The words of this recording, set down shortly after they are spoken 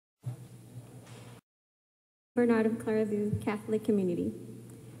Bernard of Clairvaux Catholic Community.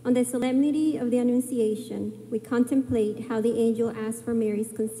 On the Solemnity of the Annunciation, we contemplate how the angel asked for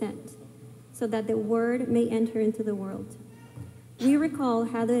Mary's consent so that the Word may enter into the world. We recall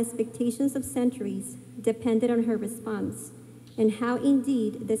how the expectations of centuries depended on her response, and how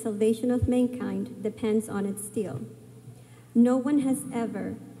indeed the salvation of mankind depends on it still. No one has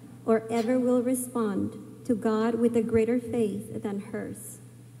ever or ever will respond to God with a greater faith than hers.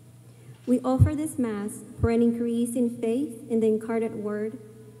 We offer this Mass for an increase in faith in the incarnate Word,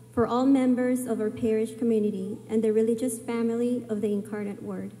 for all members of our parish community and the religious family of the incarnate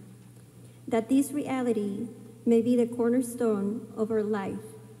Word, that this reality may be the cornerstone of our life,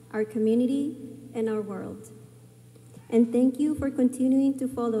 our community, and our world. And thank you for continuing to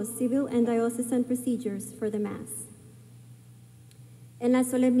follow civil and diocesan procedures for the Mass. En la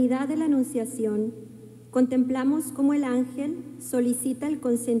solemnidad de la Anunciación, contemplamos cómo el ángel solicita el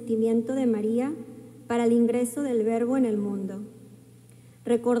consentimiento de María para el ingreso del Verbo en el mundo.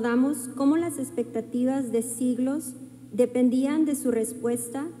 Recordamos cómo las expectativas de siglos dependían de su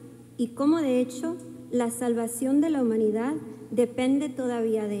respuesta y cómo, de hecho, la salvación de la humanidad depende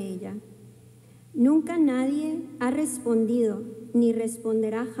todavía de ella. Nunca nadie ha respondido ni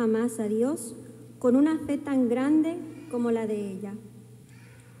responderá jamás a Dios con una fe tan grande como la de ella.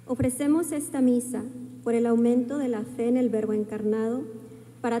 Ofrecemos esta misa por el aumento de la fe en el Verbo encarnado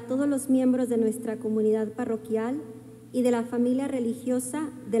para todos los miembros de nuestra comunidad parroquial y de la familia religiosa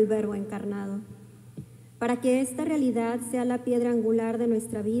del Verbo encarnado, para que esta realidad sea la piedra angular de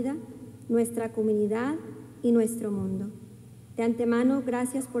nuestra vida, nuestra comunidad y nuestro mundo. De antemano,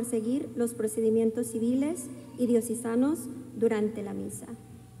 gracias por seguir los procedimientos civiles y diocesanos durante la misa.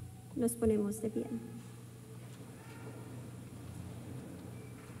 Nos ponemos de pie.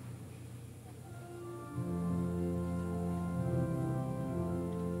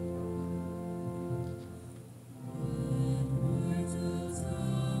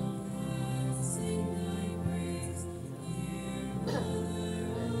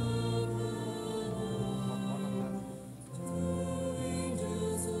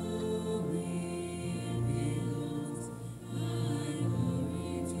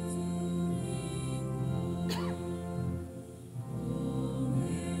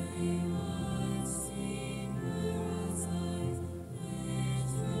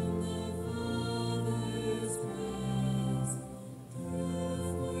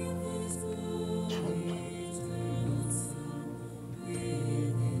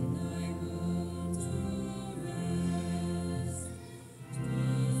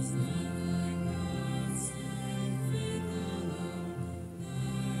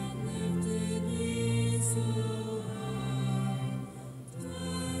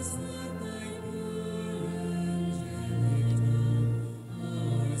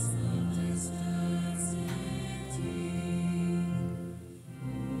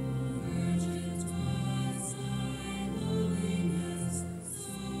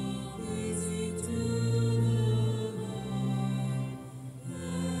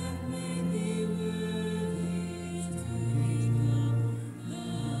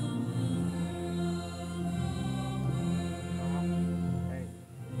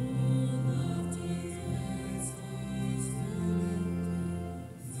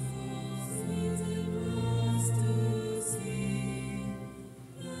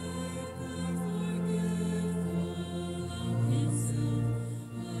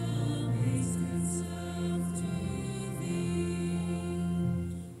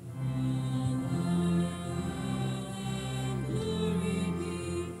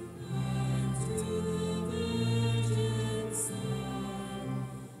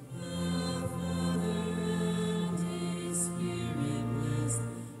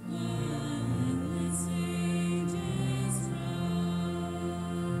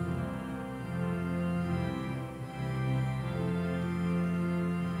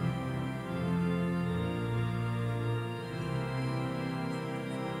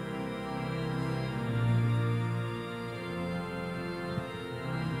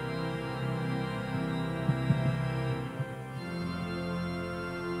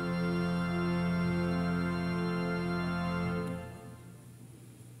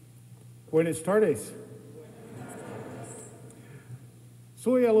 Buenas tardes.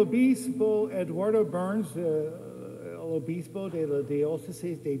 Soy el obispo Eduardo Burns, el obispo de la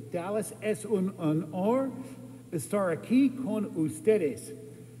diócesis de Dallas. Es un honor estar aquí con ustedes.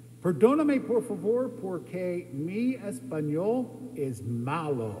 Perdóname, por favor, porque mi español es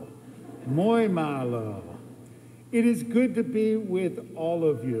malo, muy malo. It is good to be with all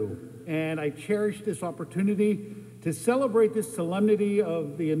of you, and I cherish this opportunity to celebrate this solemnity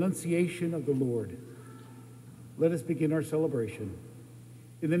of the Annunciation of the Lord. Let us begin our celebration.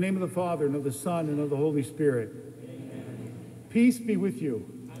 In the name of the Father, and of the Son, and of the Holy Spirit. Amen. Peace be with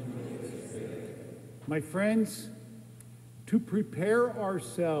you. My friends, to prepare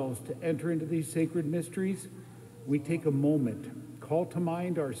ourselves to enter into these sacred mysteries, we take a moment, call to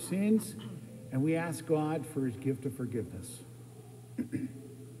mind our sins, and we ask God for his gift of forgiveness.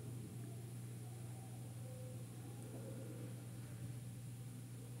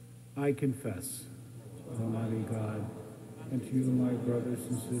 I confess to Almighty God and to you, my brothers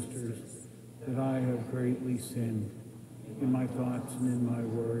and sisters, that I have greatly sinned in my thoughts and in my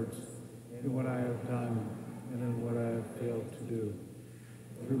words, in what I have done and in what I have failed to do.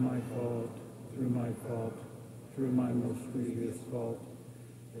 Through my fault, through my most grievous fault.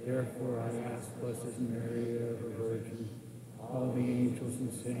 Therefore I ask Blessed Mary, ever Virgin, all the angels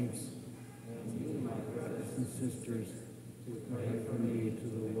and saints, and you, my brothers and sisters, to pray for me to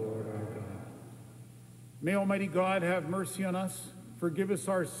the Lord our God. May Almighty God have mercy on us, forgive us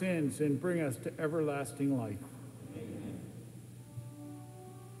our sins, and bring us to everlasting life. Amen.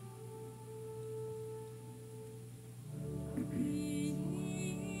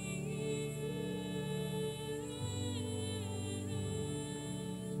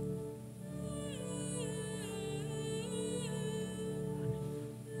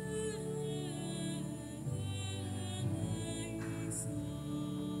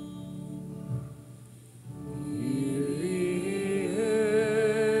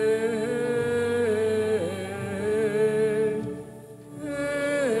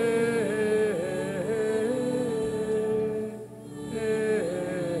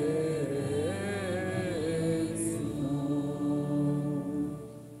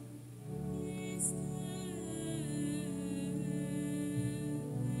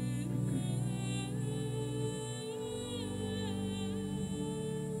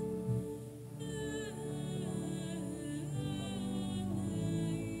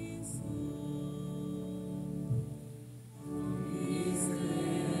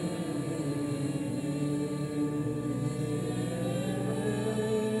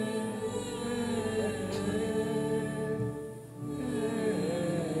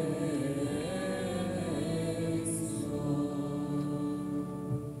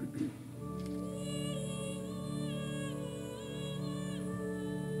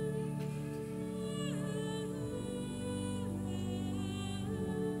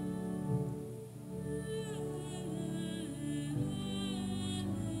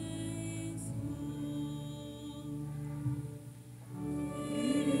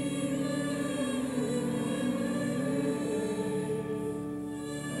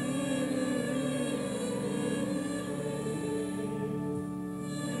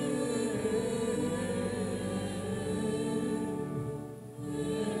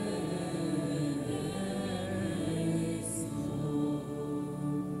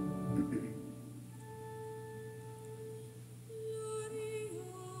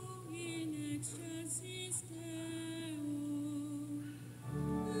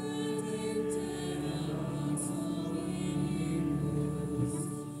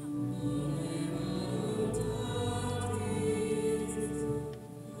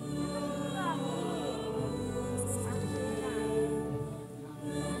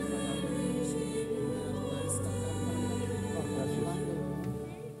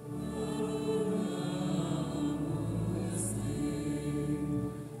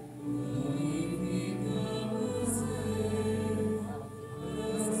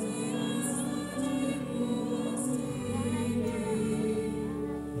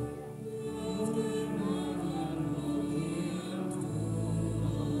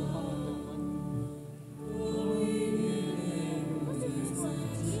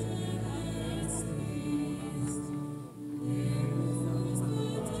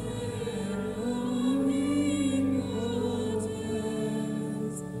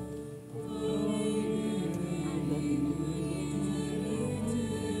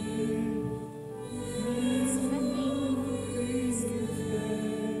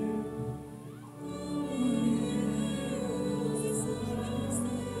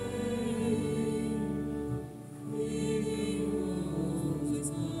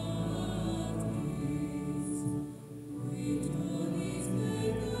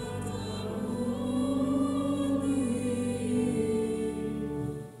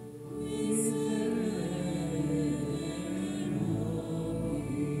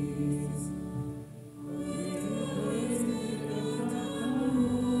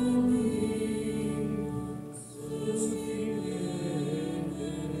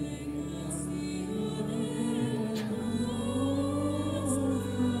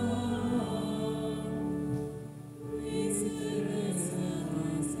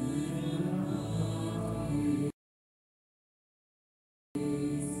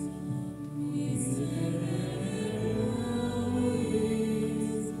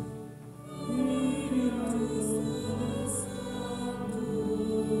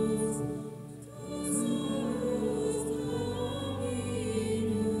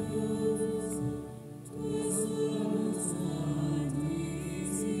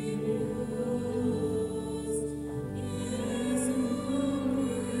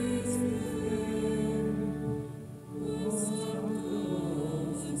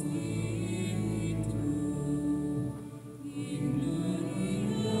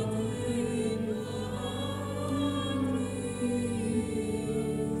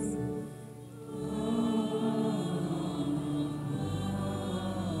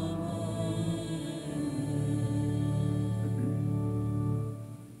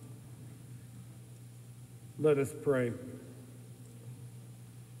 Let us pray.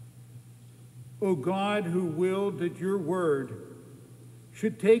 O God, who willed that your word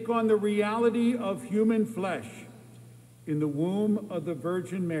should take on the reality of human flesh in the womb of the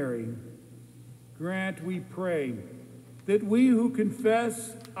Virgin Mary, grant, we pray, that we who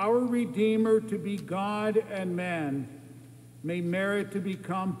confess our Redeemer to be God and man may merit to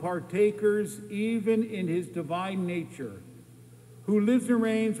become partakers even in his divine nature, who lives and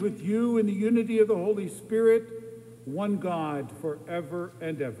reigns with you in the unity of the Holy Spirit, one God, forever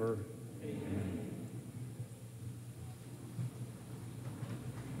and ever. Amen.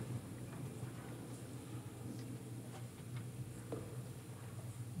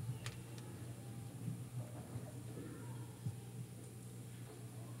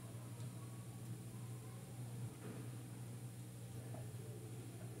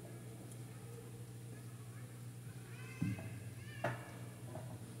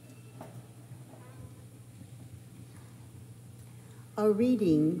 A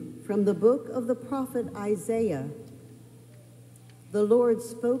reading from the book of the prophet Isaiah. The Lord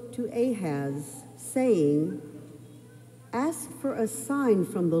spoke to Ahaz, saying, "Ask for a sign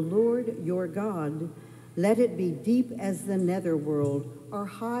from the Lord your God. Let it be deep as the netherworld, or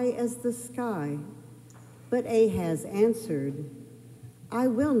high as the sky." But Ahaz answered, "I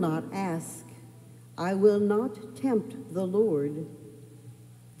will not ask. I will not tempt the Lord."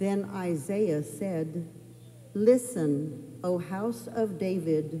 Then Isaiah said, "Listen, O house of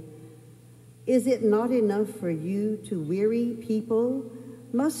David, is it not enough for you to weary people?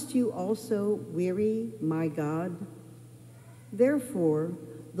 Must you also weary my God? Therefore,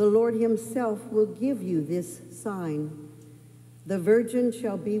 the Lord himself will give you this sign. The virgin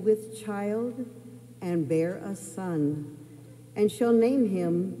shall be with child and bear a son, and shall name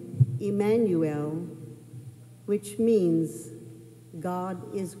him Emmanuel, which means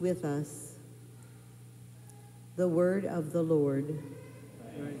God is with us." The word of the Lord.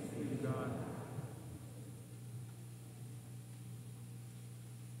 Thanks be to God.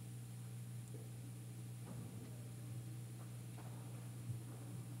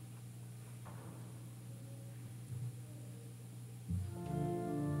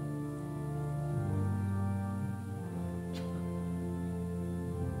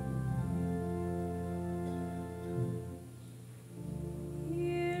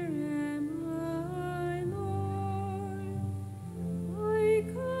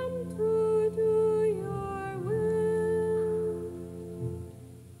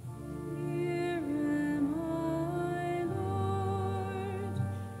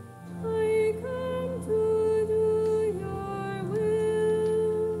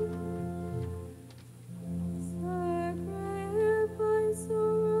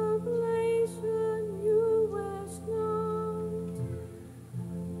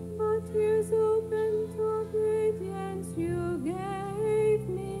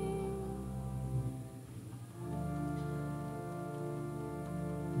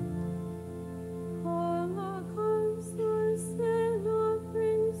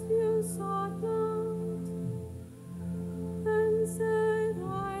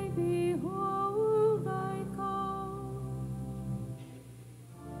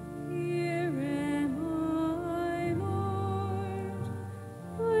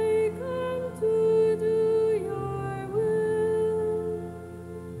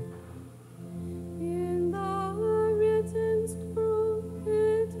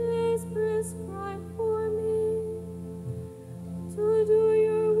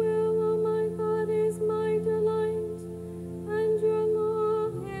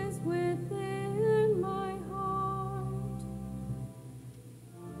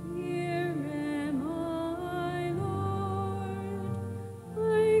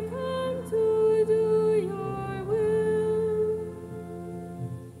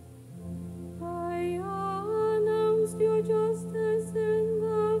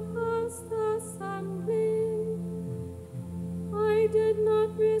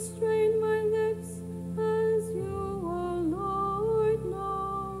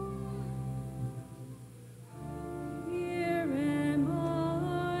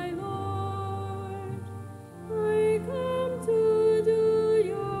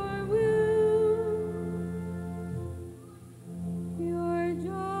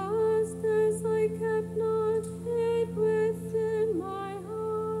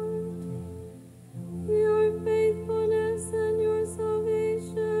 Faithfulness and your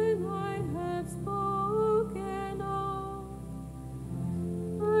salvation I have spoken.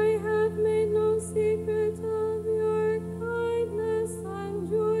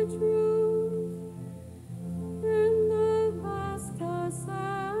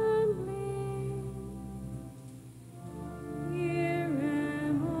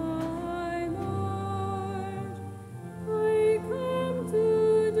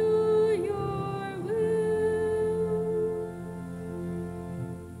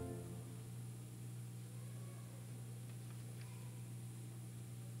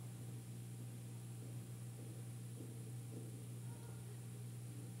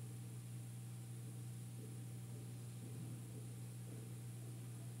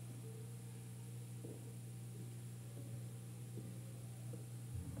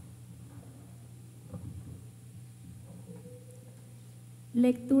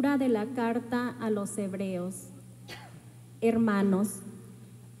 Lectura de la carta a los Hebreos. Hermanos,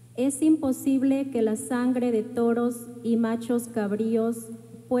 es imposible que la sangre de toros y machos cabríos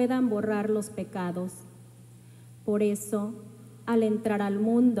puedan borrar los pecados. Por eso, al entrar al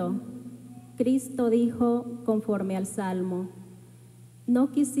mundo, Cristo dijo conforme al Salmo: no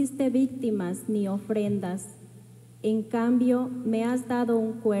quisiste víctimas ni ofrendas, en cambio me has dado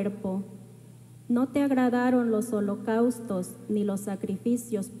un cuerpo. No te agradaron los holocaustos ni los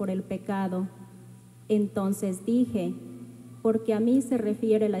sacrificios por el pecado. Entonces dije, porque a mí se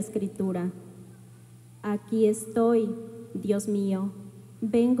refiere la Escritura: aquí estoy, Dios mío,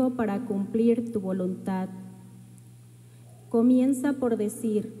 vengo para cumplir tu voluntad. Comienza por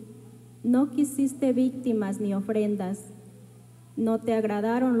decir: no quisiste víctimas ni ofrendas, no te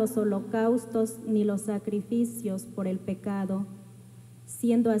agradaron los holocaustos ni los sacrificios por el pecado,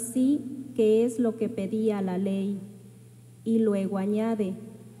 siendo así que es lo que pedía la ley. Y luego añade: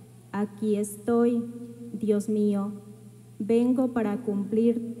 aquí estoy, Dios mío, vengo para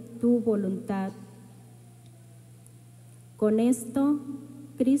cumplir tu voluntad. Con esto,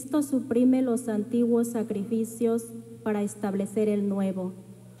 Cristo suprime los antiguos sacrificios para establecer el nuevo,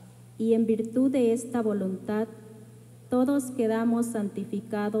 y en virtud de esta voluntad, todos quedamos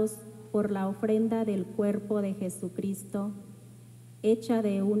santificados por la ofrenda del cuerpo de Jesucristo, hecha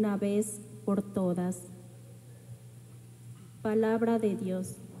de una vez por todas. Palabra de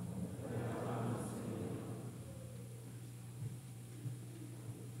Dios.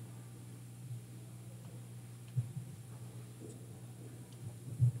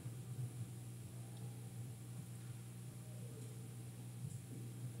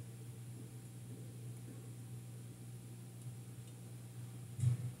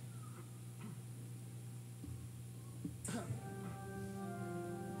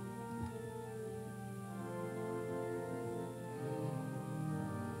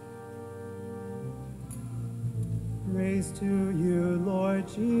 Praise to you, Lord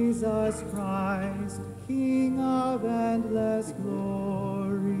Jesus Christ, King of endless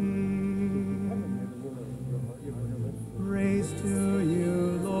glory. Praise to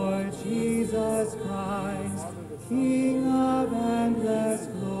you, Lord Jesus Christ, King of endless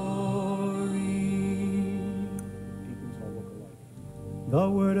glory. The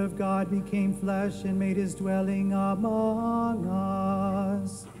Word of God became flesh and made his dwelling among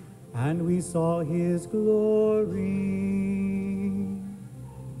us, and we saw his glory.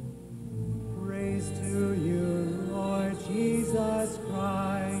 Praise to you, Lord Jesus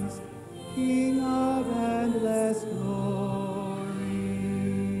Christ, King of endless glory.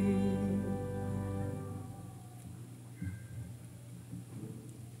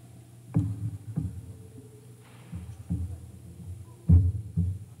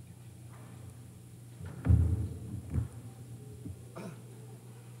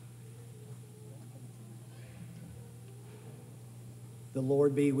 The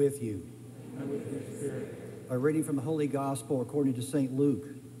Lord be with you. And with your spirit. A reading from the Holy Gospel according to St. Luke.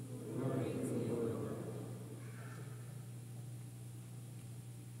 Glory to you, Lord.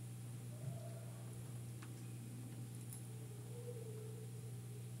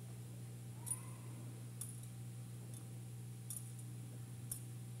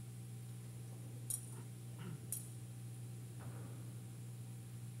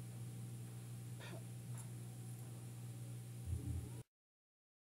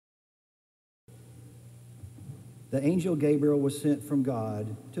 The angel Gabriel was sent from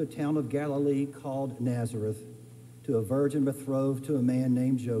God to a town of Galilee called Nazareth, to a virgin betrothed to a man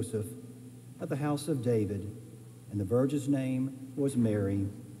named Joseph, of the house of David, and the virgin's name was Mary.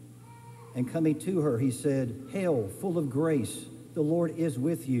 And coming to her, he said, "Hail, full of grace, the Lord is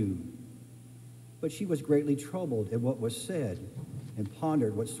with you." But she was greatly troubled at what was said, and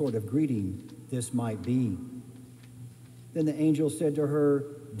pondered what sort of greeting this might be. Then the angel said to her,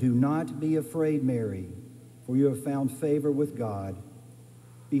 "Do not be afraid, Mary, for you have found favor with God.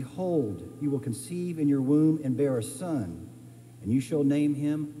 Behold, you will conceive in your womb and bear a son, and you shall name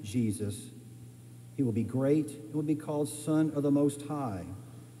him Jesus. He will be great and will be called Son of the Most High,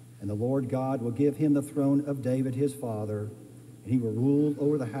 and the Lord God will give him the throne of David his father, and he will rule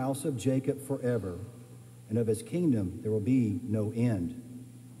over the house of Jacob forever, and of his kingdom there will be no end."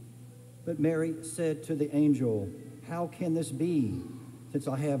 But Mary said to the angel, "How can this be, since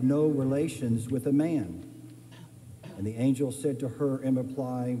I have no relations with a man?" And the angel said to her in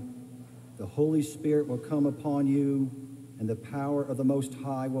reply, "The Holy Spirit will come upon you, and the power of the Most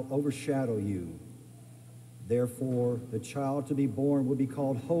High will overshadow you. Therefore, the child to be born will be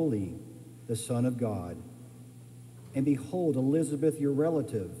called Holy, the Son of God. And behold, Elizabeth, your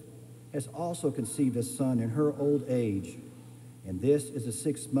relative, has also conceived a son in her old age, And this is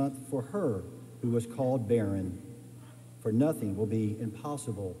the 6th month for her who was called barren, for nothing will be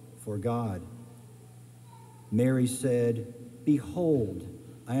impossible for God. Mary said, Behold,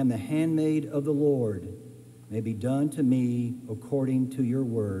 I am the handmaid of the Lord. May it be done to me according to your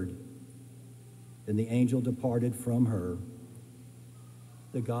word. Then the angel departed from her.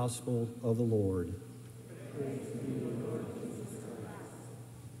 The gospel of the Lord.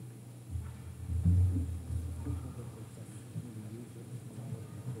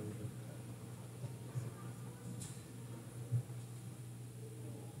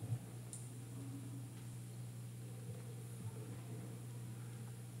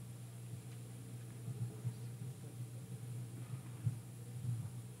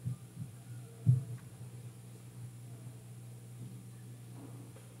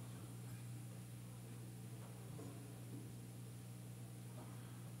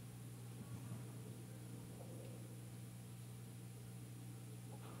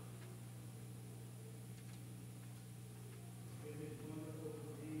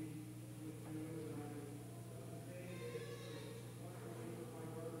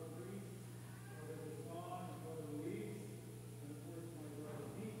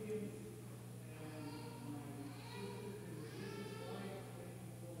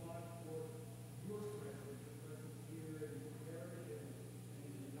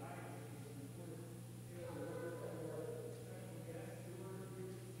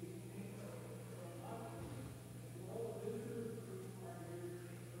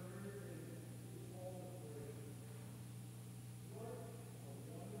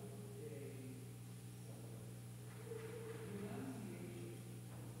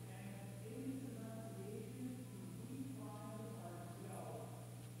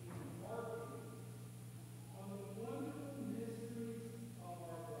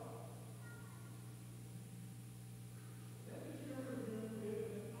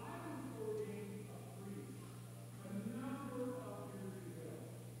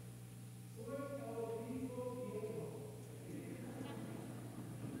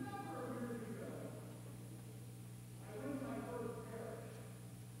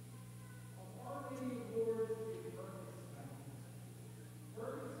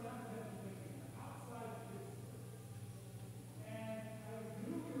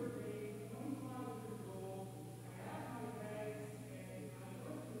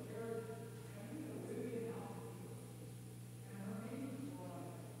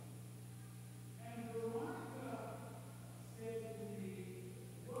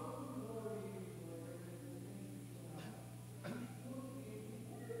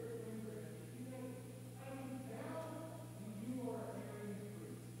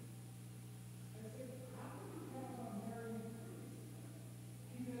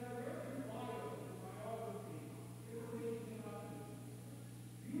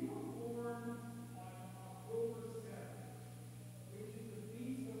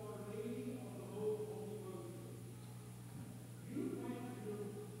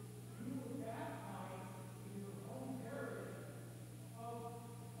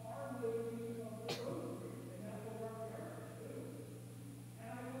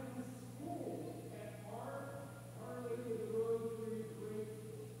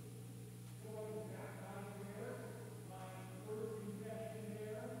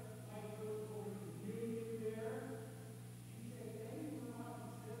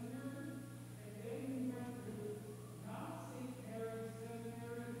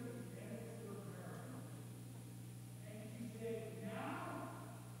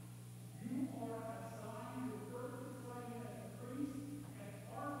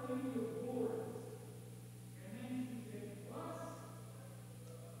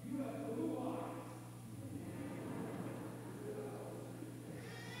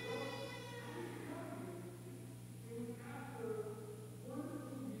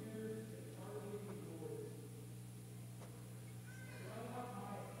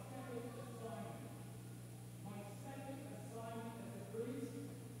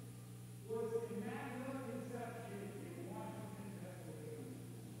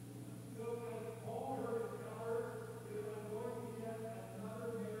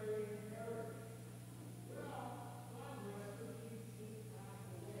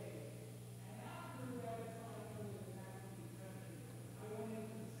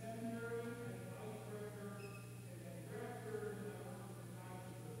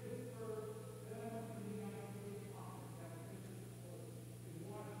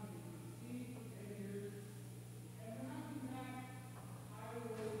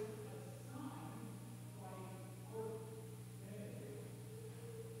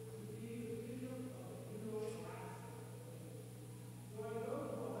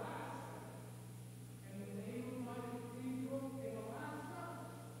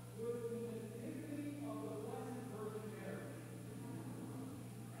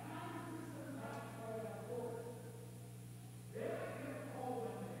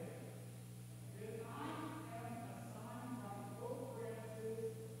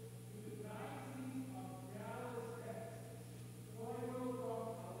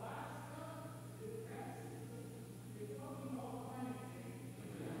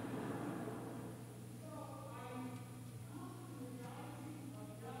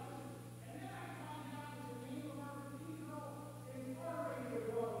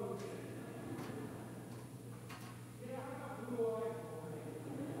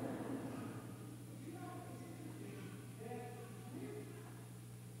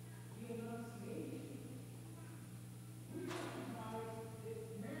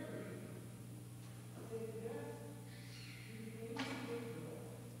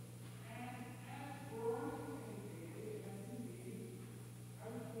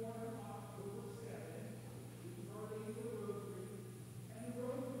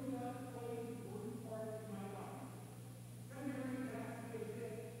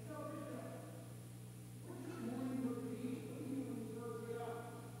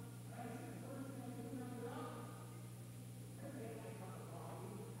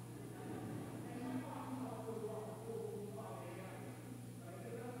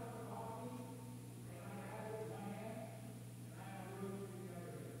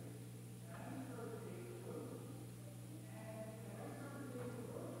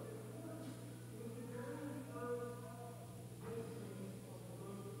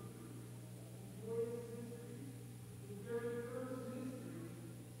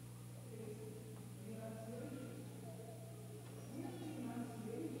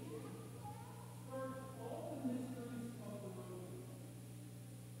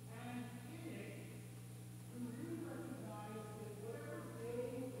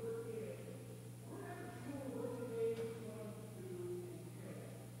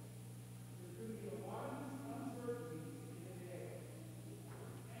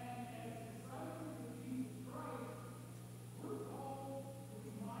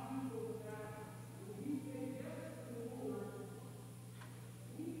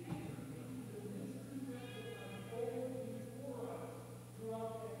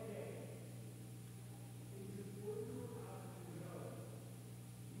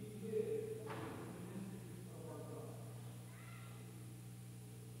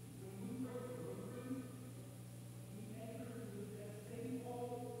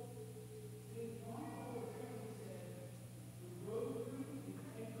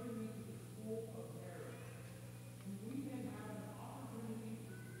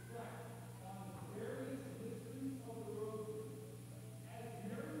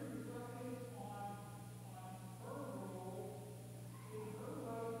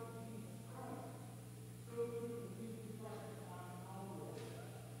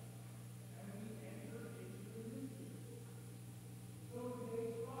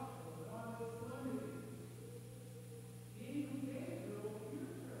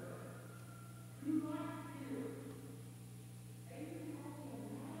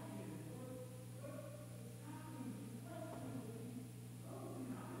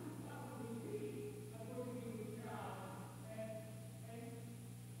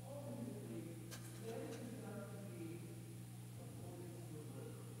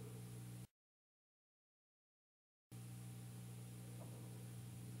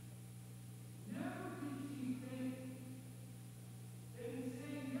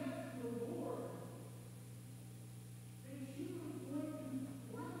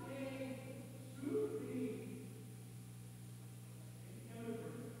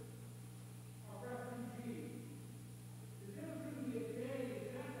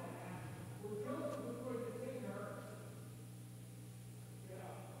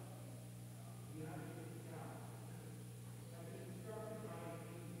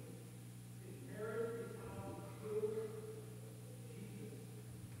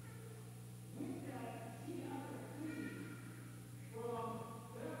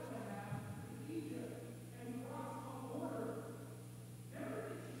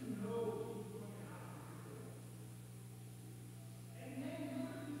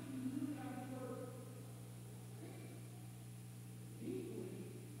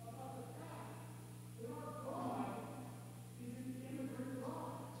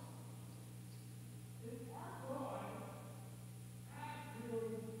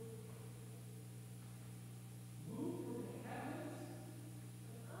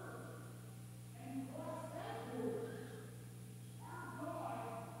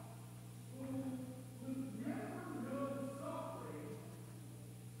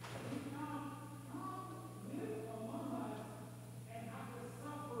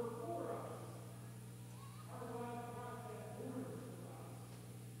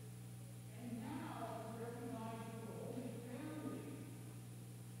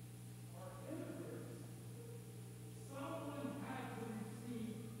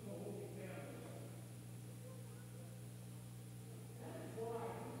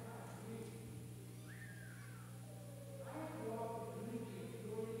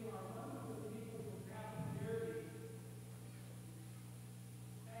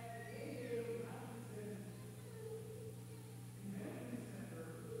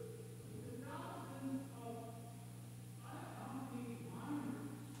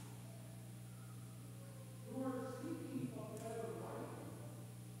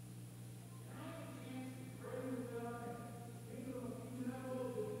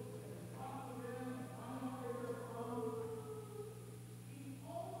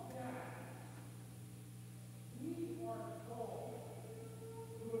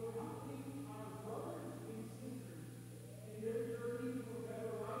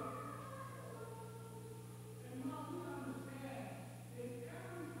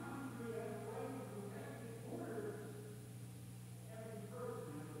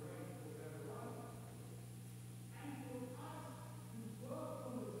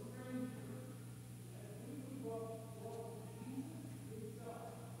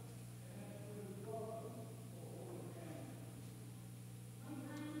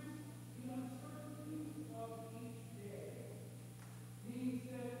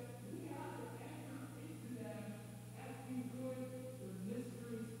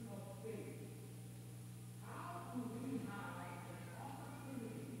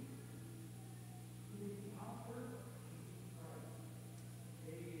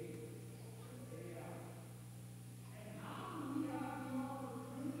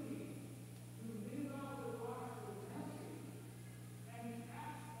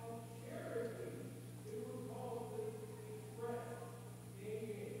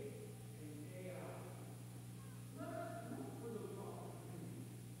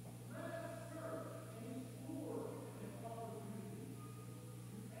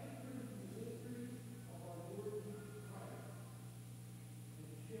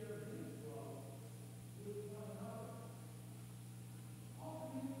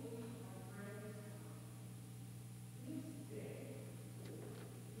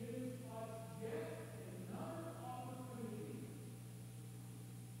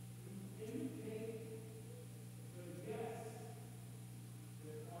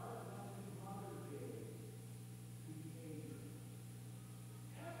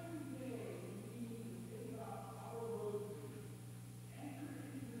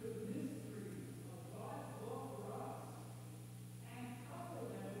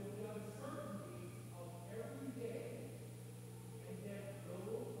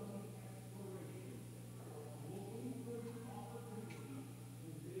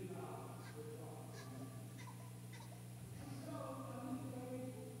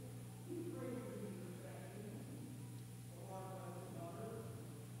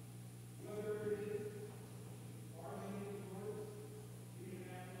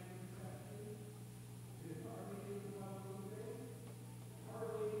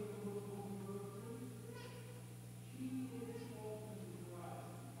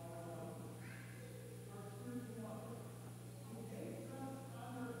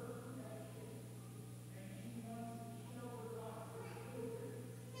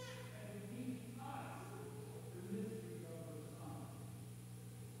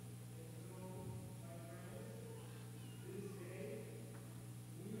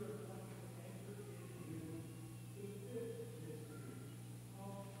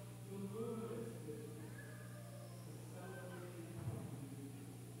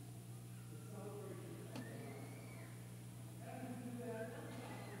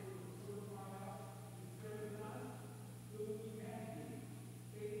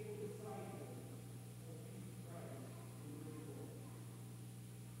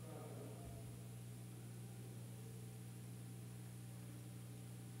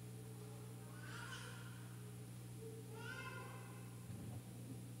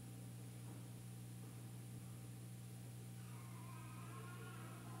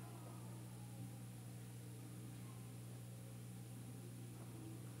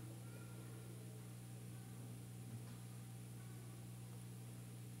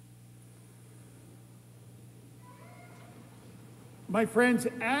 My friends,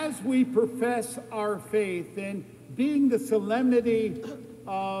 as we profess our faith and being the solemnity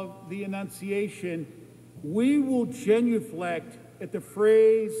of the Annunciation, we will genuflect at the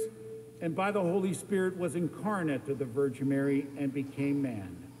phrase, and by the Holy Spirit was incarnate of the Virgin Mary and became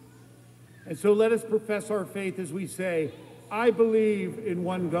man. And so let us profess our faith as we say, I believe in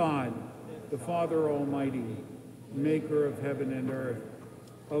one God, the Father Almighty, maker of heaven and earth,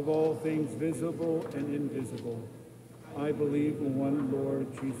 of all things visible and invisible. I believe in one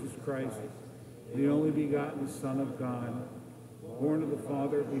Lord Jesus Christ, the only begotten Son of God, born of the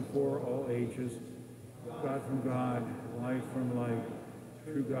Father before all ages, God from God, light from light,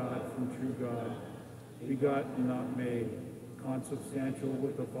 true God from true God, begotten, not made, consubstantial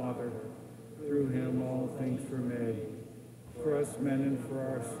with the Father. Through him all things were made. For us men and for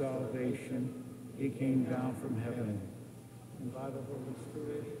our salvation, he came down from heaven. And by the Holy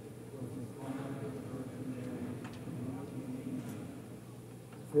Spirit was incarnate of the Virgin Mary.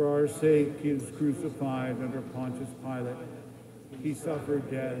 For our sake he was crucified under Pontius Pilate. He suffered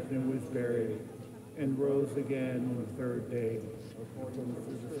death and was buried, and rose again on the third day, according to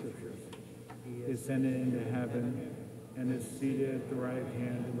the Scriptures. He ascended into heaven and is seated at the right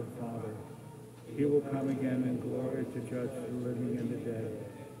hand of the Father. He will come again in glory to judge the living and the dead,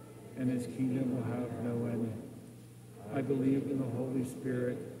 and his kingdom will have no end. I believe in the Holy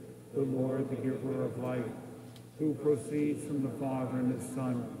Spirit, the Lord, the giver of life, who proceeds from the Father and the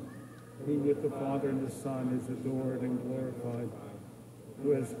Son, who with the Father and the Son is adored and glorified,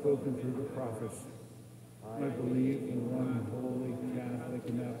 who has spoken through the prophets. I believe in one holy, Catholic,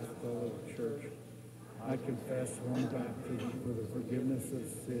 and apostolic church. I confess one baptism for the forgiveness of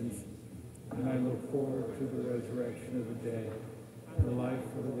sins, and I look forward to the resurrection of the dead, and the life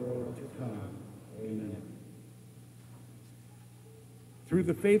of the world to come. Amen. Through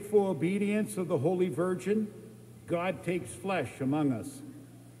the faithful obedience of the Holy Virgin, God takes flesh among us.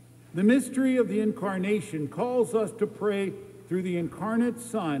 The mystery of the Incarnation calls us to pray through the incarnate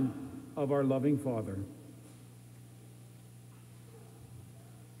Son of our loving Father.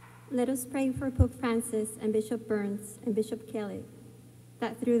 Let us pray for Pope Francis and Bishop Burns and Bishop Kelly,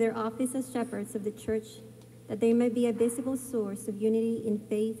 that through their office as shepherds of the Church, that they may be a visible source of unity in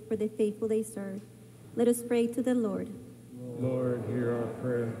faith for the faithful they serve. Let us pray to the Lord. Lord, hear our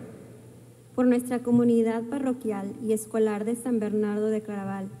prayer. Por nuestra comunidad parroquial y escolar de San Bernardo de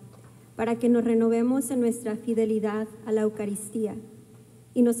Claraval, para que nos renovemos en nuestra fidelidad a la Eucaristía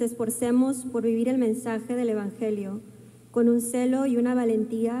y nos esforcemos por vivir el mensaje del Evangelio con un celo y una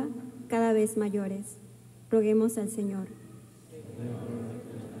valentía cada vez mayores. Roguemos al Señor.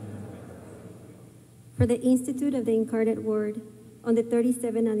 For the Institute of the Incarnate Word, on the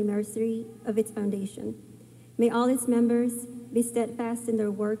 37th anniversary of its foundation, may all its members be steadfast in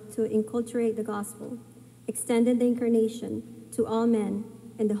their work to inculturate the gospel, extending the Incarnation to all men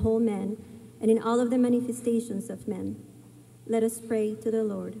and the whole man, and in all of the manifestations of men. Let us pray to the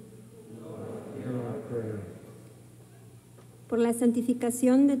Lord. Hear our prayer. Por la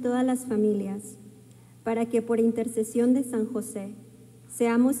santificación de todas las familias, para que por intercesión de San José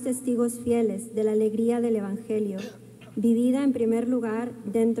seamos testigos fieles de la alegría del Evangelio, vivida en primer lugar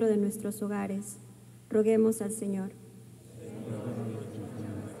dentro de nuestros hogares. Roguemos al Señor.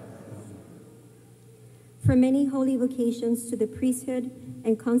 For many holy vocations to the priesthood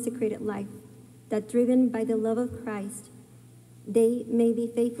and consecrated life, that driven by the love of Christ, they may be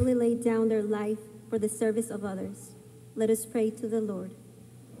faithfully laid down their life for the service of others. Let us pray to the Lord.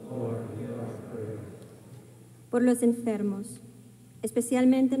 Lord, hear our prayer. Por los enfermos,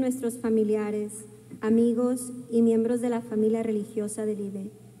 especialmente nuestros familiares, amigos y miembros de la familia religiosa del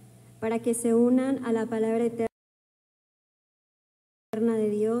IBE, para que se unan a la palabra eterna de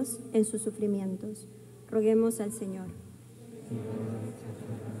Dios en sus sufrimientos. Roguemos al Señor.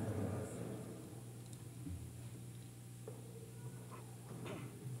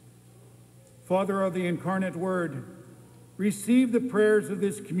 Father of the incarnate Word, receive the prayers of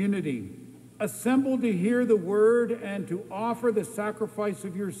this community, assembled to hear the word and to offer the sacrifice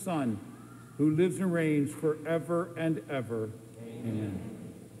of your Son, who lives and reigns forever and ever. Amen.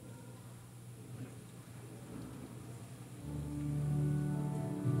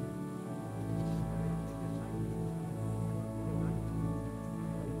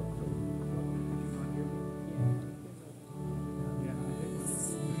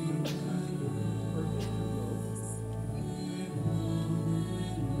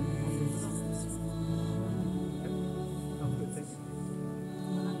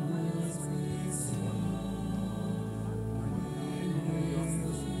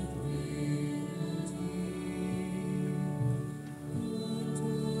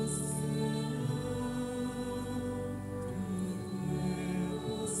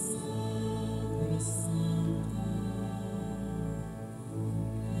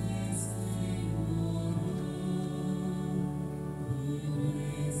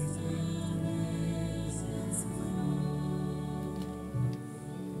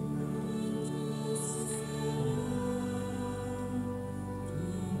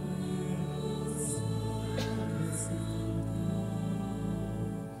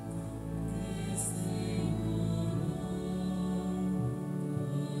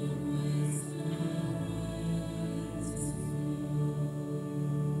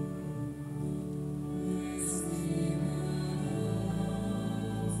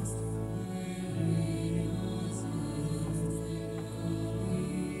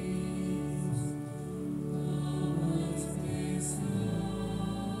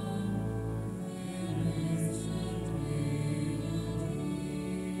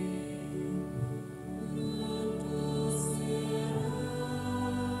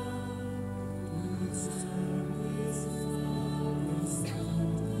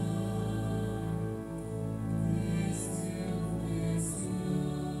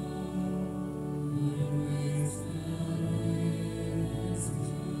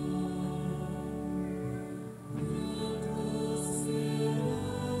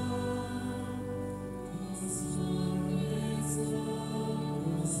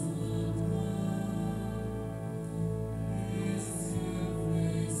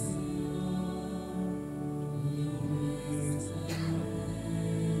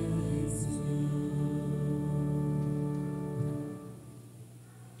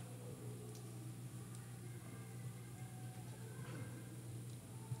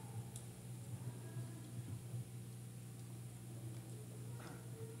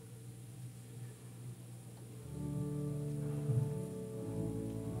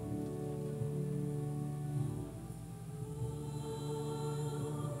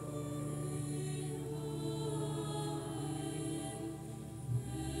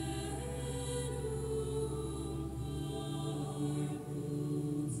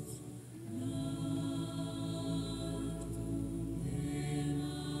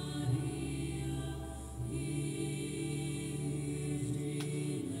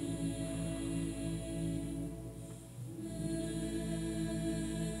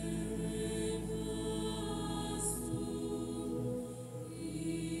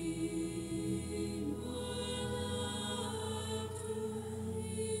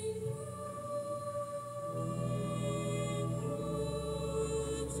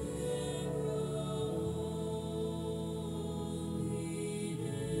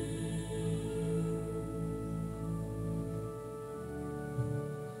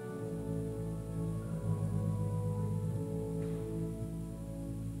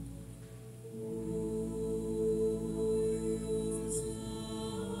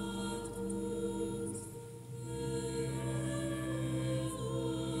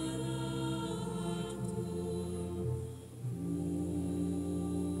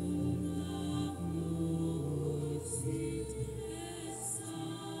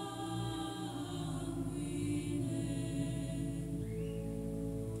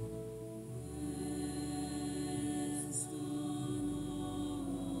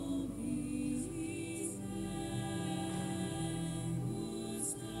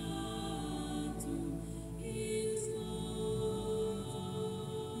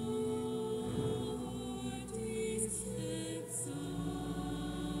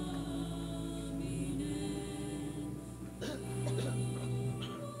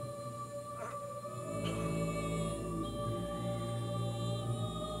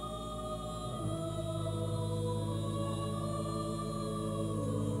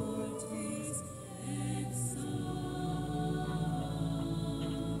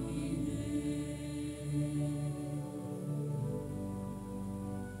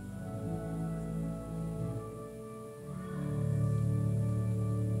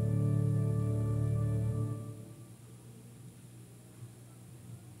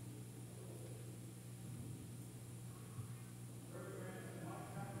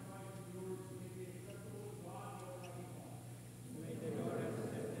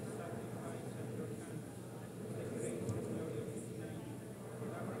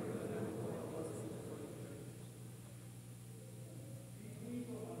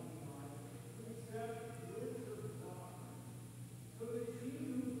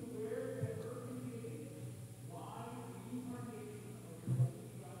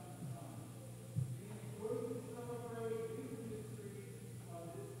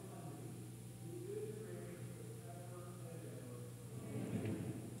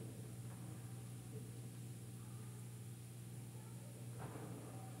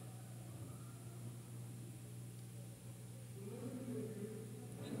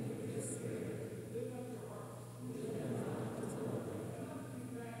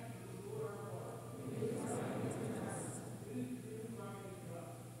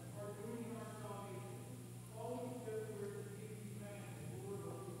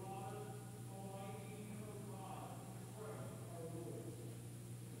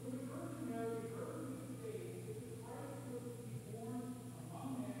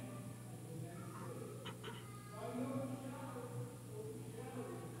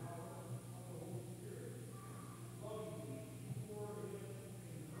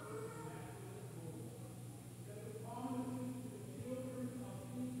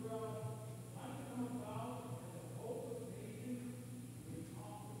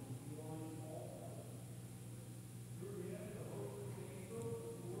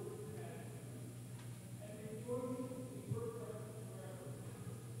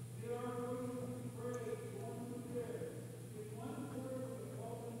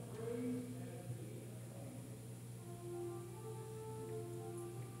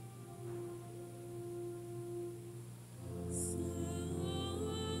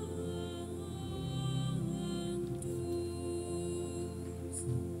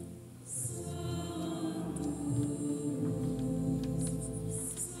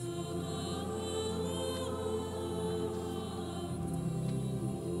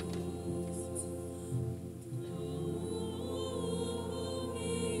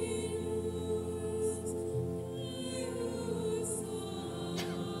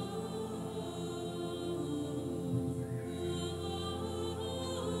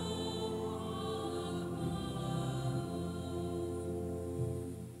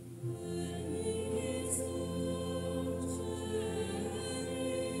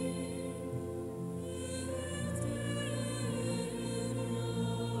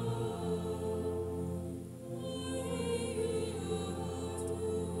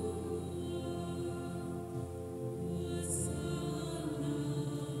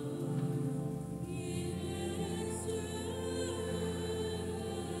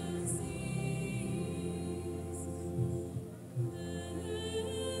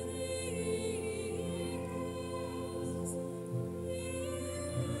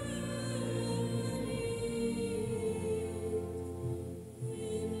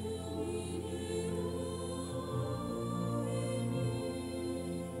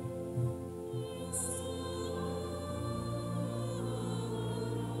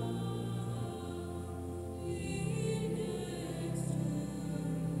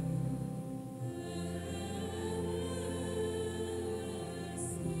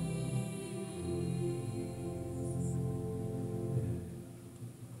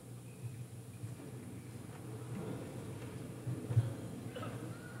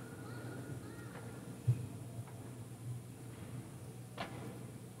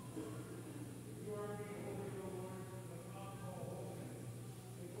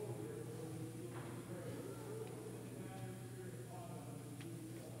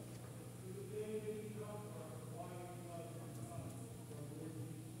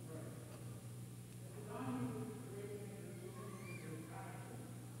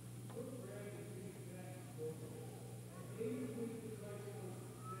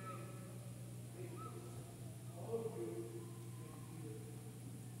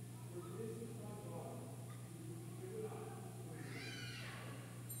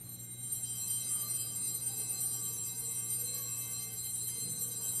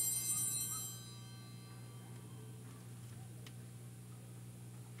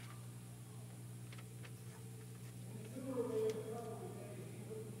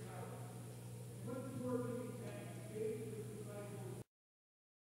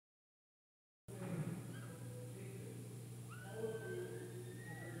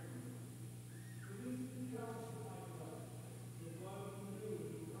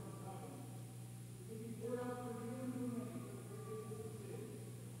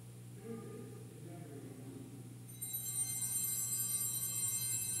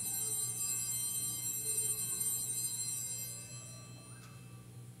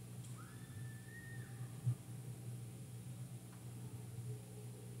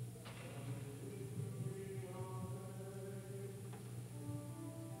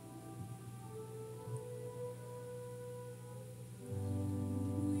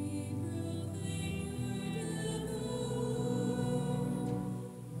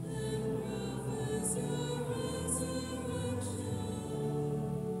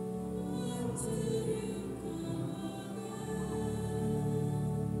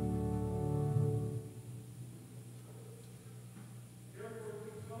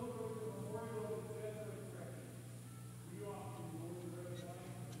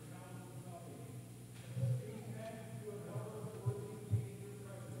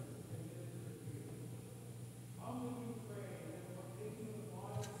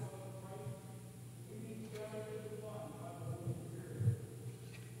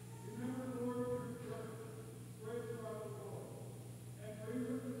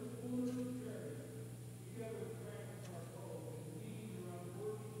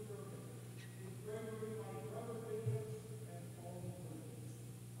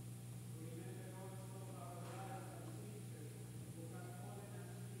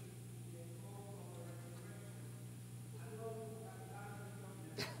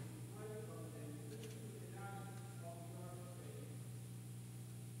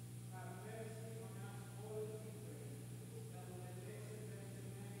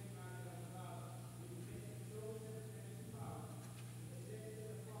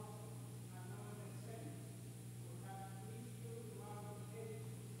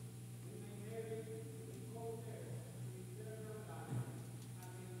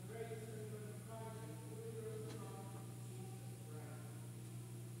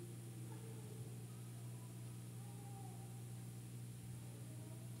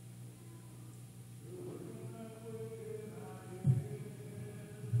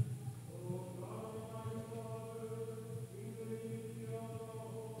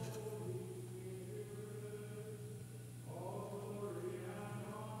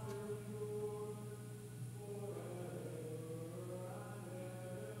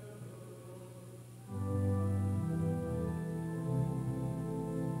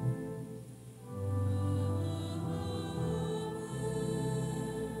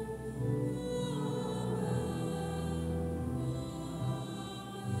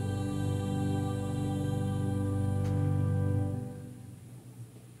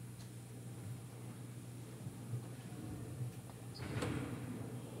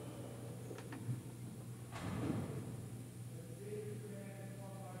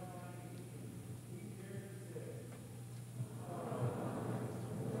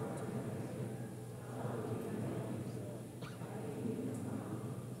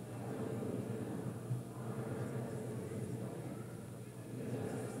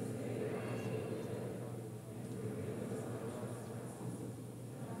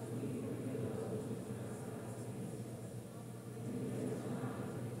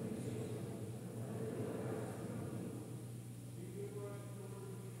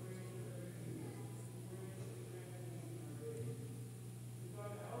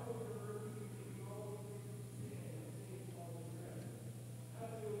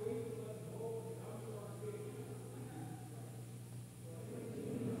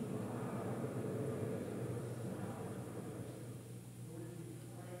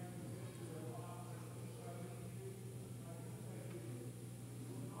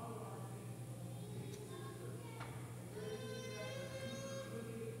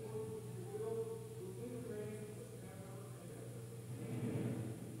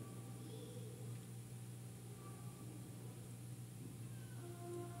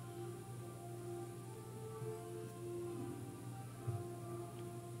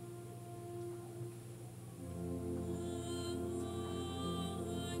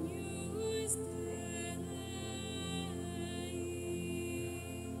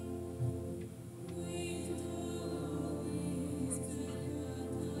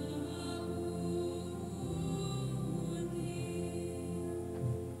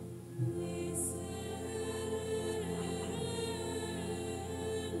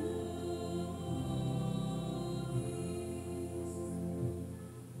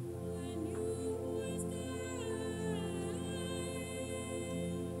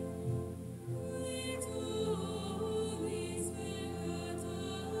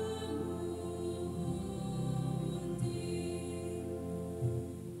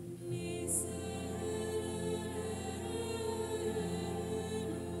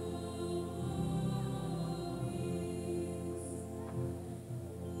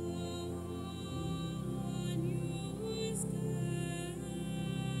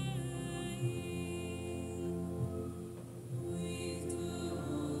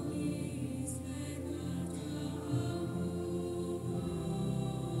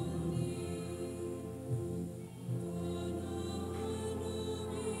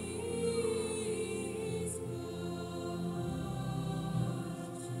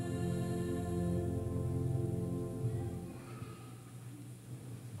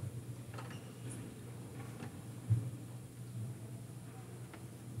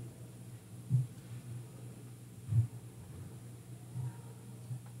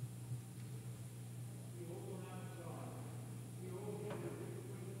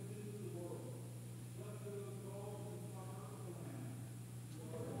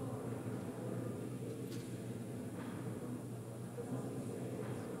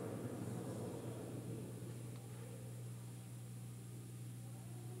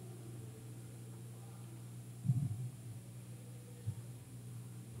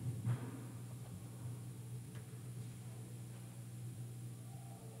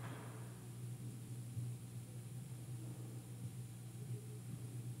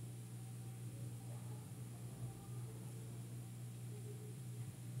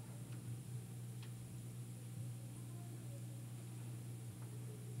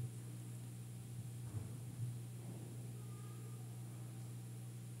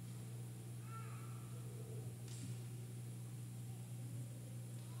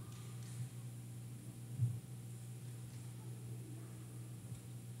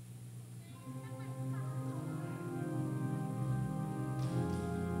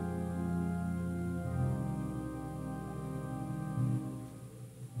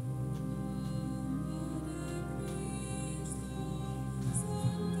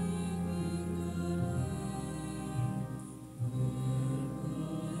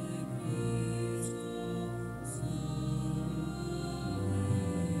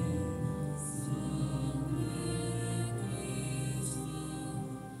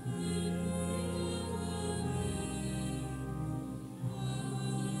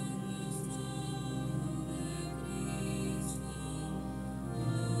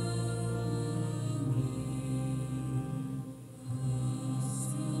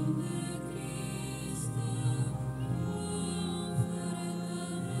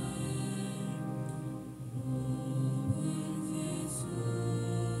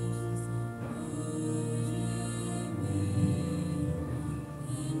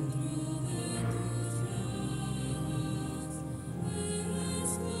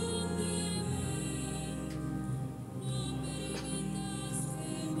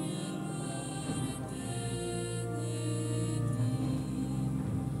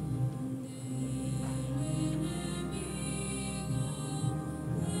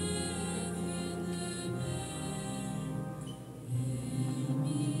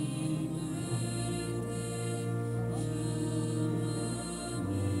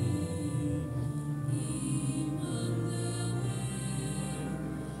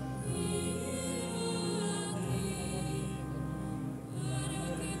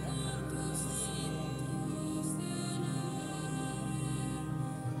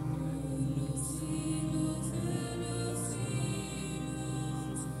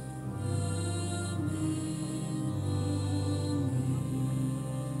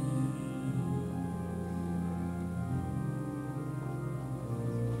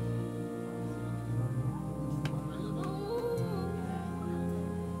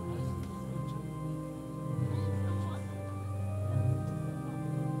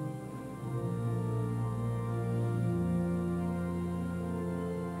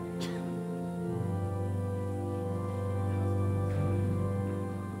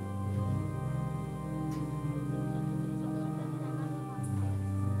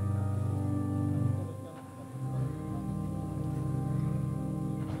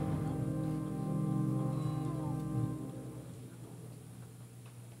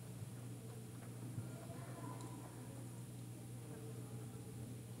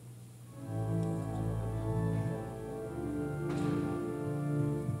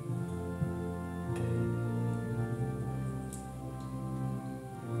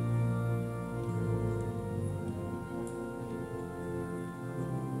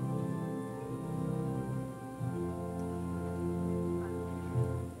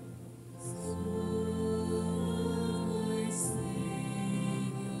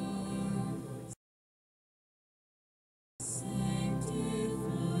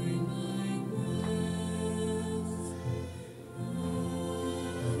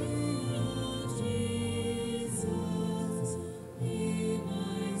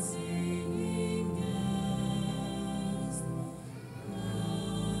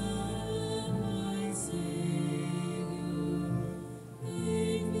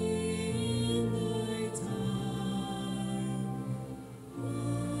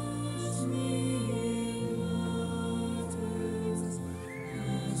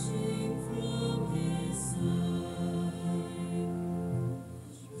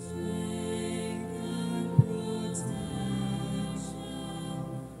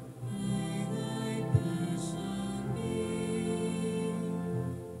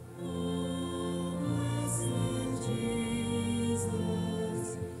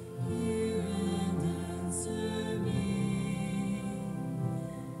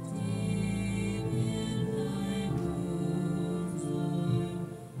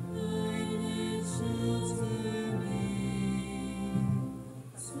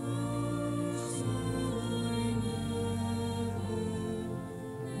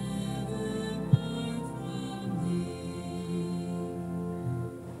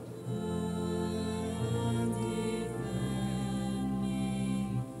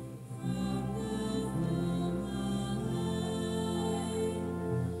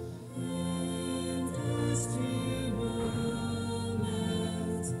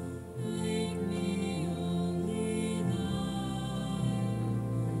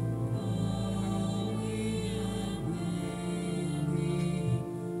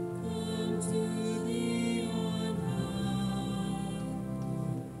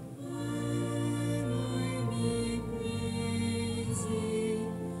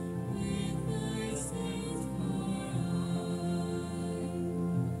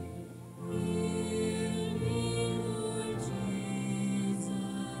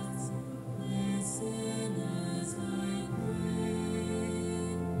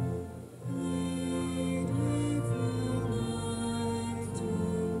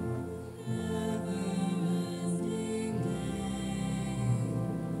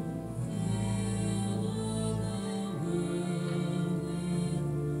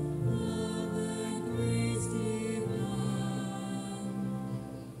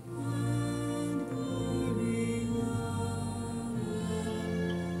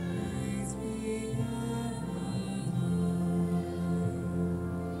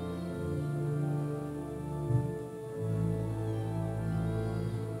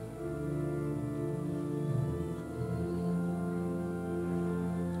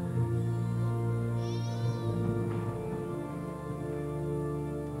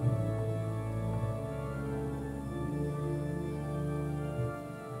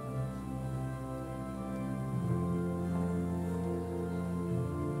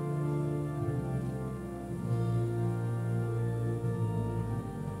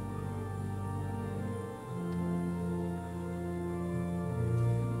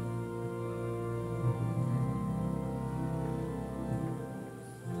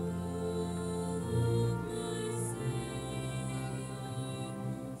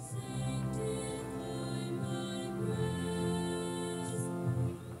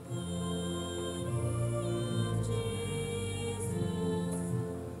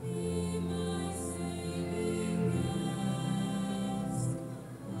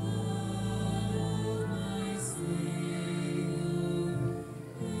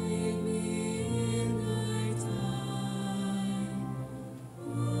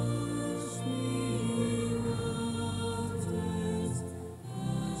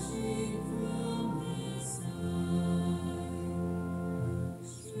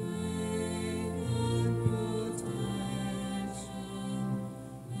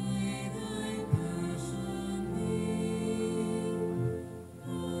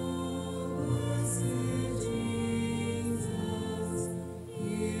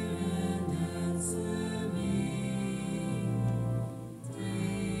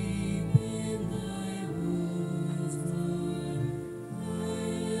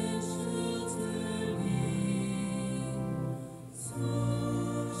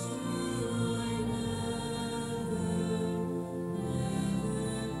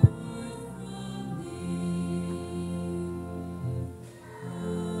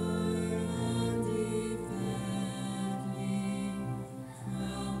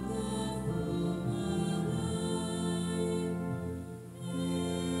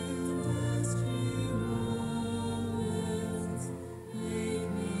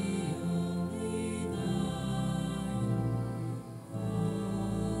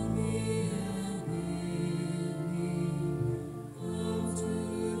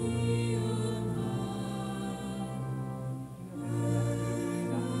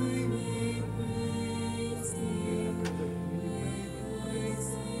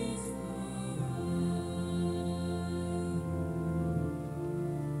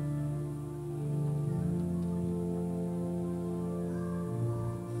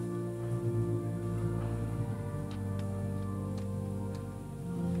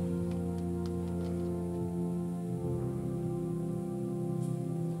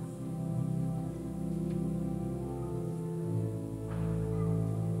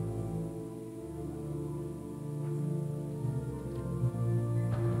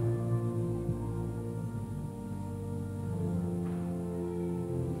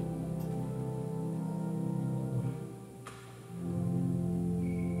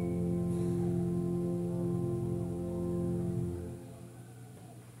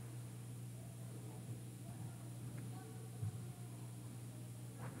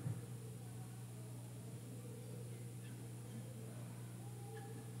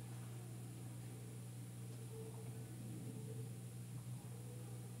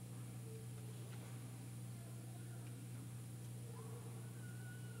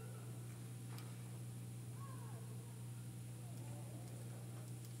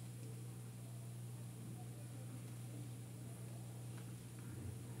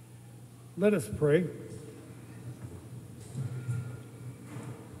 Let us pray.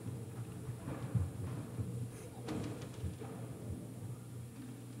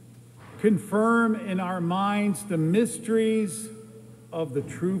 Confirm in our minds the mysteries of the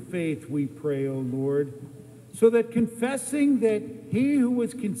true faith, we pray, O Lord, so that confessing that he who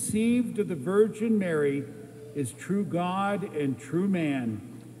was conceived of the Virgin Mary is true God and true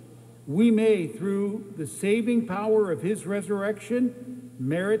man, we may, through the saving power of his resurrection,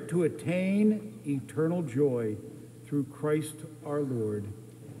 merit to attain eternal joy through Christ our Lord.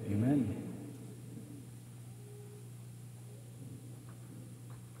 Amen.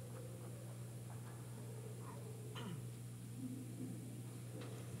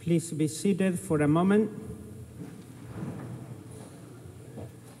 Please be seated for a moment.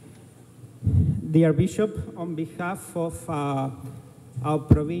 Dear Bishop, on behalf of our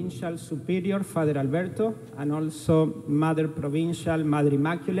Provincial Superior, Father Alberto, and also Mother Provincial, Mother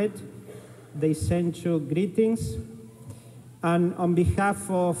Immaculate, they send you greetings. And on behalf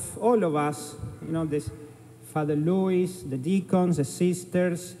of all of us, this Father Luis, the deacons, the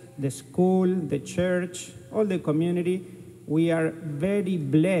sisters, the school, the church, all the community, we are very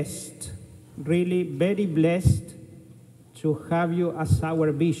blessed, really very blessed to have you as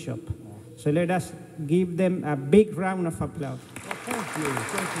our bishop. So let us give them a big round of applause. Well, thank you.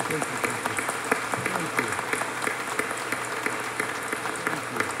 Thank you, thank you, thank you. Thank you.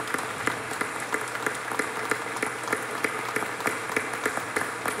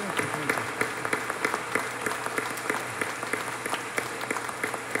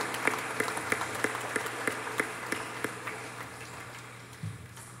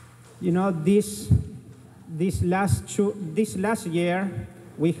 This last year,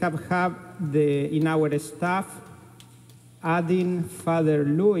 we have had in our staff, adding Father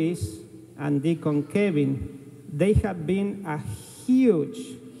Luis and Deacon Kevin. They have been a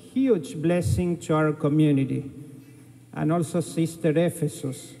huge blessing to our community. And also Sister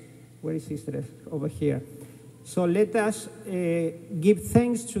Ephesus. Where is Sister Ephesus? Over here. So let us give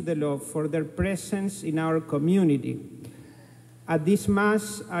thanks to the Lord for their presence in our community. At this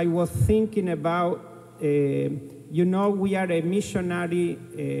Mass, I was thinking about, we are a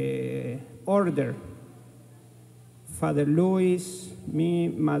missionary order. Father Luis, me,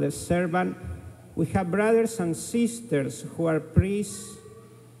 Mother Servant. We have brothers and sisters who are priests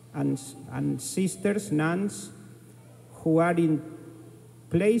and sisters, nuns, who are in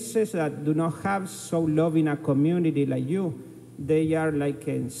places that do not have so loving a community like you. They are like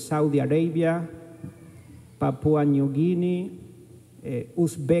in Saudi Arabia, Papua New Guinea,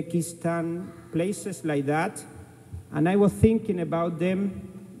 Uzbekistan, places like that. And I was thinking about them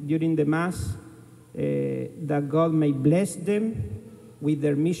during the Mass, that God may bless them with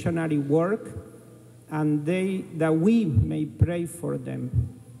their missionary work, and that we may pray for them,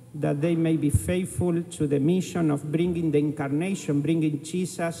 that they may be faithful to the mission of bringing the incarnation, bringing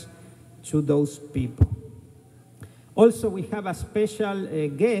Jesus to those people. Also, we have a special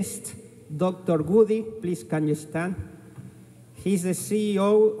guest, Dr. Goody. Please, can you stand? He's the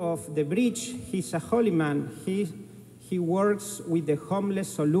CEO of The Bridge. He's a holy man. He works with the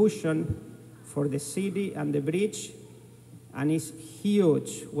homeless solution for the city and the bridge, and it's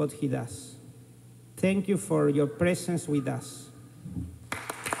huge what he does. Thank you for your presence with us.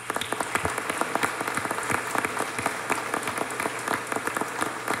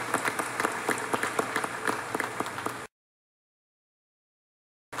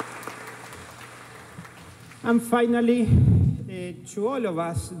 And finally, to all of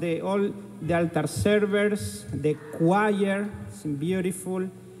us, the altar servers, the choir, it's beautiful,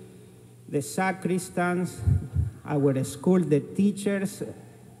 the sacristans, our school, the teachers,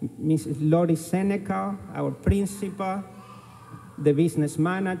 Mrs. Lori Seneca, our principal, the business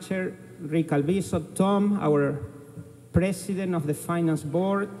manager, Rick Alviso, Tom, our president of the finance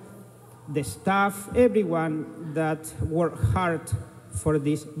board, the staff, everyone that worked hard for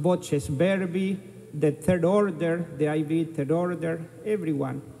this, Voces Verbi, the third order, the IV third order,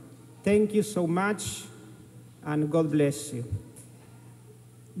 everyone. Thank you so much, and God bless you.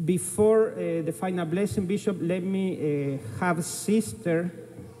 Before the final blessing, Bishop, let me have Sister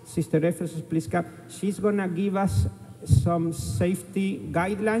Ephesus, please come. She's going to give us some safety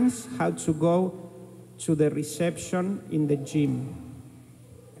guidelines, how to go to the reception in the gym.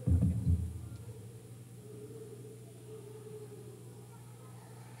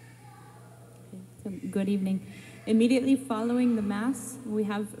 Good evening. Immediately following the Mass, we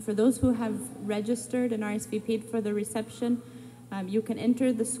have, for those who have registered and RSVP'd for the reception, you can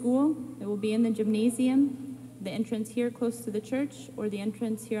enter the school. It will be in the gymnasium, the entrance here close to the church, or the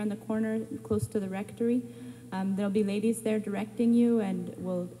entrance here on the corner close to the rectory. There'll be ladies there directing you and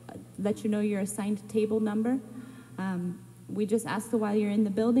will let you know your assigned table number. We just ask that while you're in the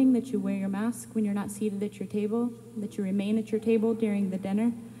building that you wear your mask when you're not seated at your table, that you remain at your table during the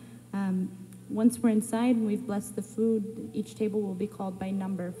dinner. Once we're inside and we've blessed the food, each table will be called by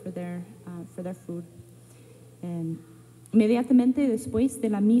number for their food. Inmediatamente después de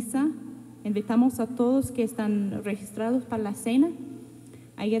la misa, invitamos a todos que están registrados para la cena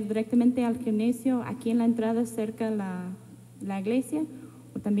a ir directamente al gimnasio, aquí en la entrada cerca la iglesia,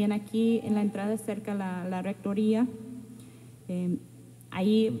 o también aquí en la entrada cerca la rectoría.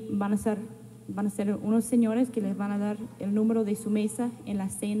 Ahí van a ser unos señores que les van a dar el número de su mesa en la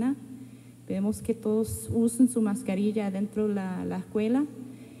cena. Pedimos que todos usen su mascarilla dentro de la escuela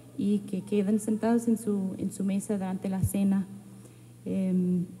y que queden sentados en su mesa durante la cena.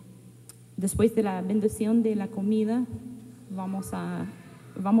 Después de la bendición de la comida, vamos a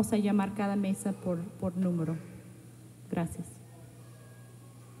llamar cada mesa por número. Gracias.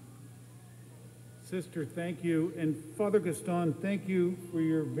 Sister, thank you. And Father Gaston, thank you for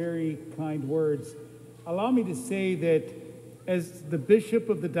your very kind words. Allow me to say that as the Bishop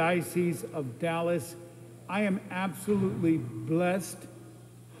of the Diocese of Dallas, I am absolutely blessed,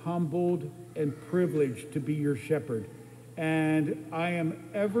 humbled, and privileged to be your shepherd. And I am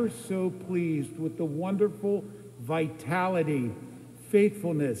ever so pleased with the wonderful vitality,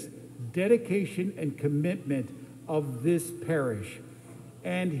 faithfulness, dedication, and commitment of this parish.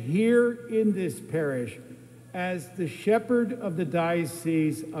 And here in this parish, as the shepherd of the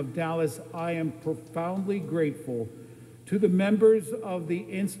Diocese of Dallas, I am profoundly grateful to the members of the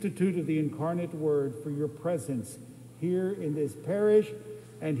Institute of the Incarnate Word for your presence here in this parish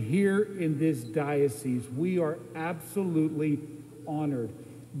and here in this diocese. We are absolutely honored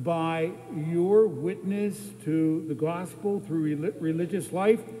by your witness to the gospel through religious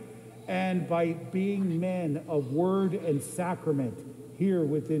life and by being men of word and sacrament here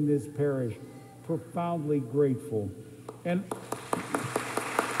within this parish. Profoundly grateful. And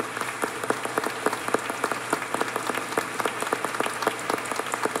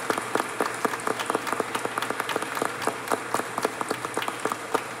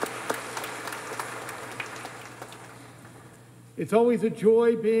it's always a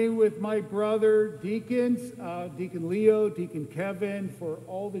joy being with my brother deacons, Deacon Leo, Deacon Kevin, for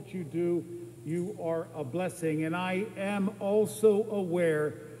all that you do. You are a blessing. And I am also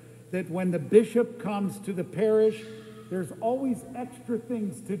aware that when the bishop comes to the parish, there's always extra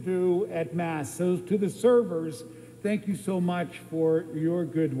things to do at Mass. So to the servers, thank you so much for your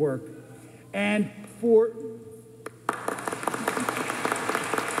good work. And for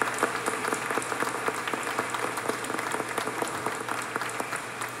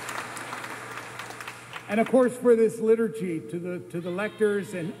and of course, for this liturgy, to the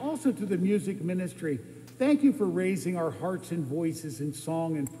lectors and also to the music ministry, thank you for raising our hearts and voices in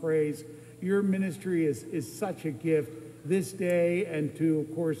song and praise. Your ministry is such a gift this day and to,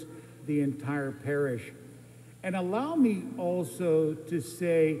 of course, the entire parish. And allow me also to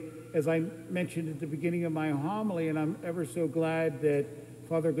say, as I mentioned at the beginning of my homily, and I'm ever so glad that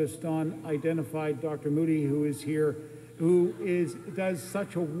Father Gaston identified Dr. Moody, who is here, who does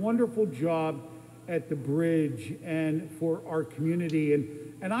such a wonderful job at the bridge and for our community.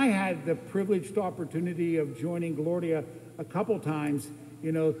 And I had the privileged opportunity of joining Gloria a couple times,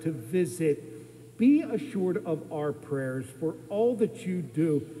 to visit. Be assured of our prayers for all that you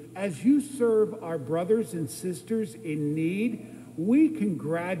do. As you serve our brothers and sisters in need, we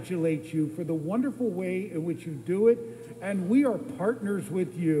congratulate you for the wonderful way in which you do it, and we are partners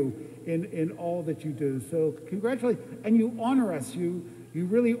with you in all that you do. So congratulate, and you honor us. You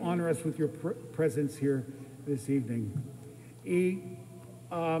really honor us with your presence here this evening.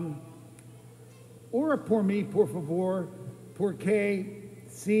 Ora por mí, por favor, porque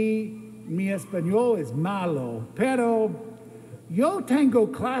si mi español es malo, pero yo tengo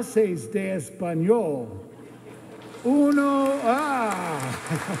clases de español. Uno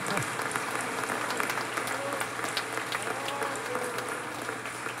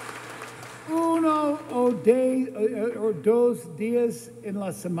o dos días en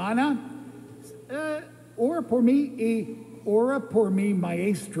la semana, ora por mí y ora por mi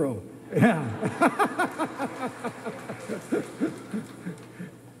maestro. Yeah.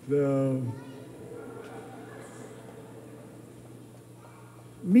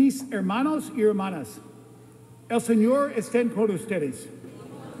 Mis hermanos y hermanas, el Señor esté con ustedes.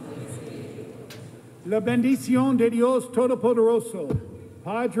 La bendición de Dios Todopoderoso,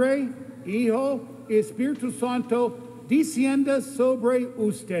 Padre, Hijo y Espíritu Santo, descienda sobre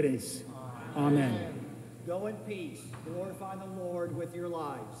ustedes. Amen. Go in peace. Glorify the Lord with your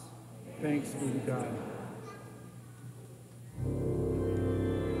lives. Thanks be to God.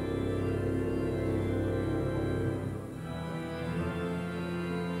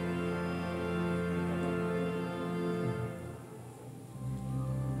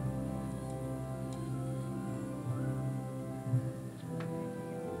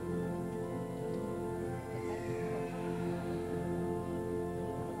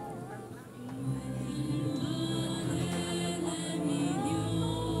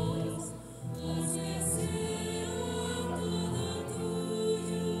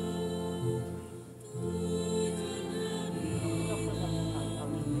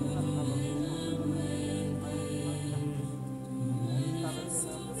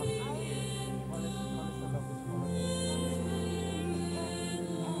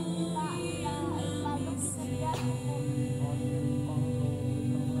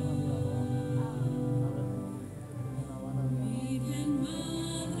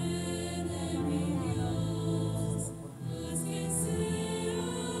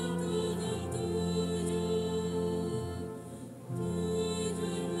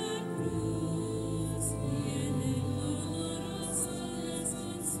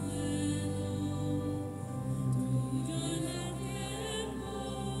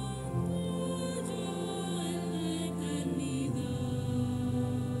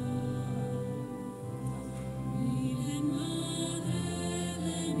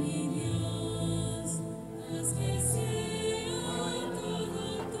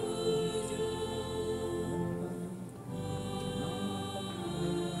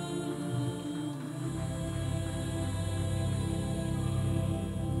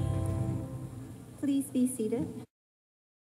 be seated.